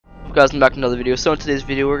up, guys? I'm back in another video. So in today's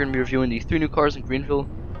video, we're gonna be reviewing the 3 new cars in Greenville.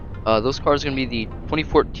 Those cars are gonna be the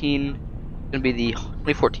 2014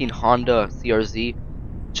 Honda CRZ,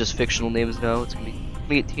 just fictional names now. It's gonna be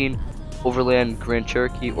 2018 Overland Grand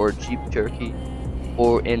Cherokee or Jeep Cherokee,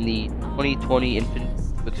 or in the 2020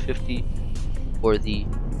 Infiniti 50, or the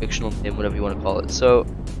fictional name, whatever you want to call it. So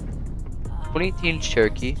 2018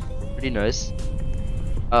 Cherokee, pretty nice.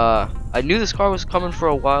 I knew this car was coming for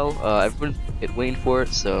a while. I've been waiting for it,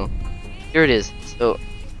 so here it is. So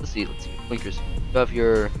let's see blinkers. You have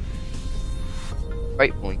your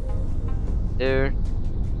right blink there,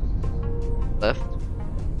 left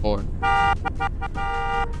horn,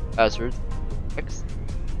 hazard, X,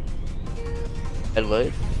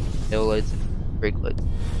 headlight, tail lights, brake lights.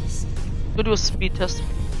 Go do a speed test.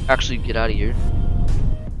 Actually, get out of here.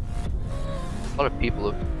 A lot of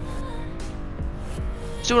people have.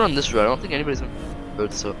 Let's do it on this road. I don't think anybody's on the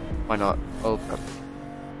road, so why not? Oh crap.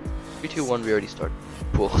 3, 2, 1, we already started.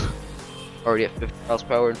 Cool. Already at 50 miles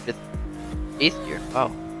per hour in 8th gear.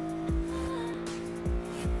 Wow.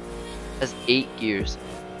 Has 8 gears.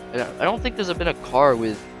 And I don't think there's been a car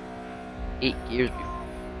with 8 gears before.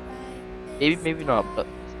 Maybe not, but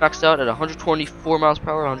it's maxed out at 124 miles per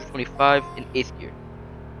hour, 125 in 8th gear.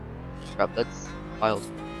 Crap, that's wild.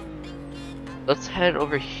 Let's head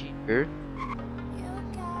over here.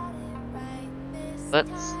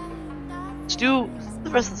 Let's do the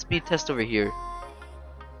rest of the speed test over here.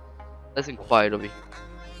 Nice and quiet over here.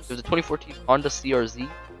 There's a 2014 Honda CRZ.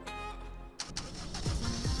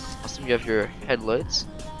 Awesome, you have your headlights,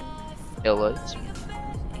 tail lights,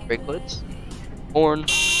 brake lights, horn,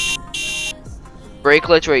 brake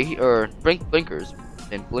lights right here, or blinkers,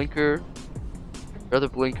 and blinker, another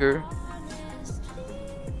blinker,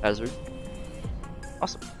 hazard.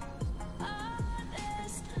 Awesome.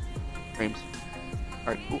 Frames.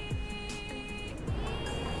 Alright, cool.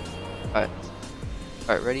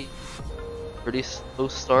 Alright, ready? Pretty slow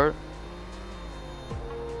start.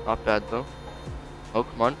 Not bad though. Oh,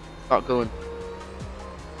 come on. It's not going.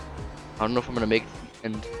 I don't know if I'm gonna make it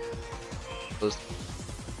and close.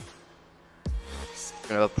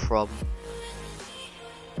 Gonna have a problem.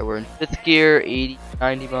 Alright, we're in 5th gear,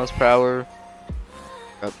 90 miles per hour.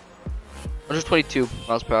 122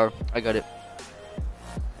 miles per hour. I got it.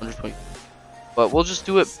 120. But we'll just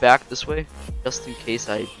do it back this way, just in case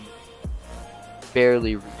I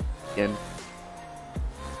barely reach again.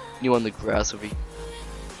 You on the grass over here.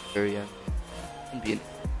 Very end.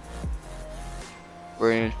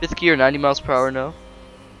 We're in 5th gear, 90 miles per hour now.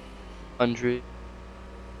 100,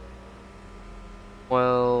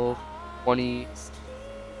 12, 20,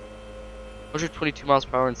 122 miles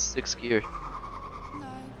per hour in 6th gear.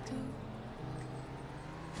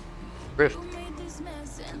 Drift.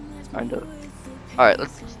 Kind of. Alright,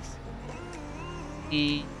 let's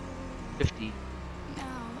see. 50,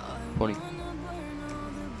 20.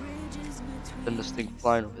 Then this thing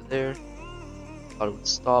flying over there. Thought it would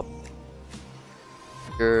stop.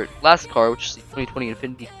 Your last car, which is the 2020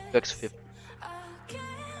 Infiniti QX50.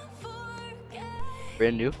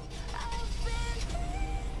 Brand new.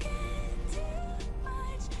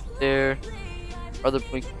 There. Other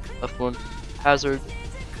blink, left one. Hazard.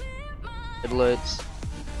 Headlights.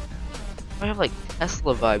 I have like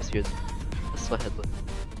Tesla vibes here. Tesla headlights.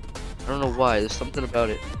 I don't know why. There's something about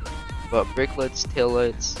it. But brake lights, tail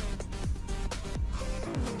lights.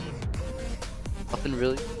 Nothing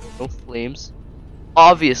really. No flames.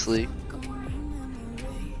 Obviously.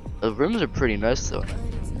 The rims are pretty nice though.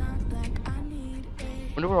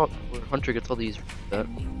 Wonder where Hunter gets all these.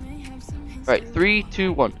 Alright, 3,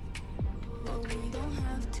 2, 1.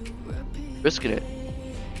 Risking it. I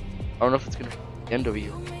don't know if it's gonna end over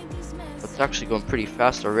here. But it's actually going pretty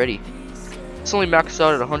fast already. It's only maxed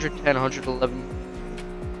out at 110,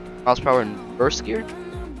 111 miles per hour in 1st gear.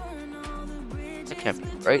 That can't be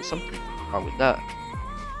right. Something's wrong with that.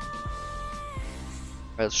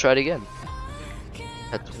 Alright, let's try it again.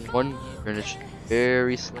 That's 1 gear and it's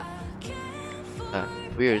very slow.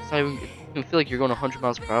 Weird. It's not even. You can feel like you're going 100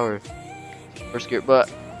 miles per hour. 1st gear, but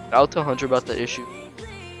I'll tell Hunter about that issue.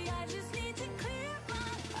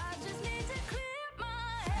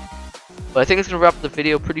 But I think it's gonna wrap up the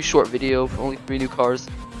video. Pretty short video for only 3 new cars.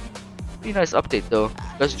 Pretty nice update though. If you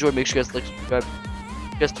guys enjoyed, make sure you guys like, subscribe.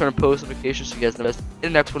 You guys turn on post notifications so you guys know us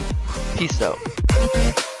in the next one. Peace out.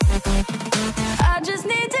 I just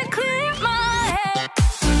need to clear my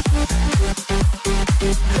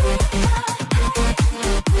head.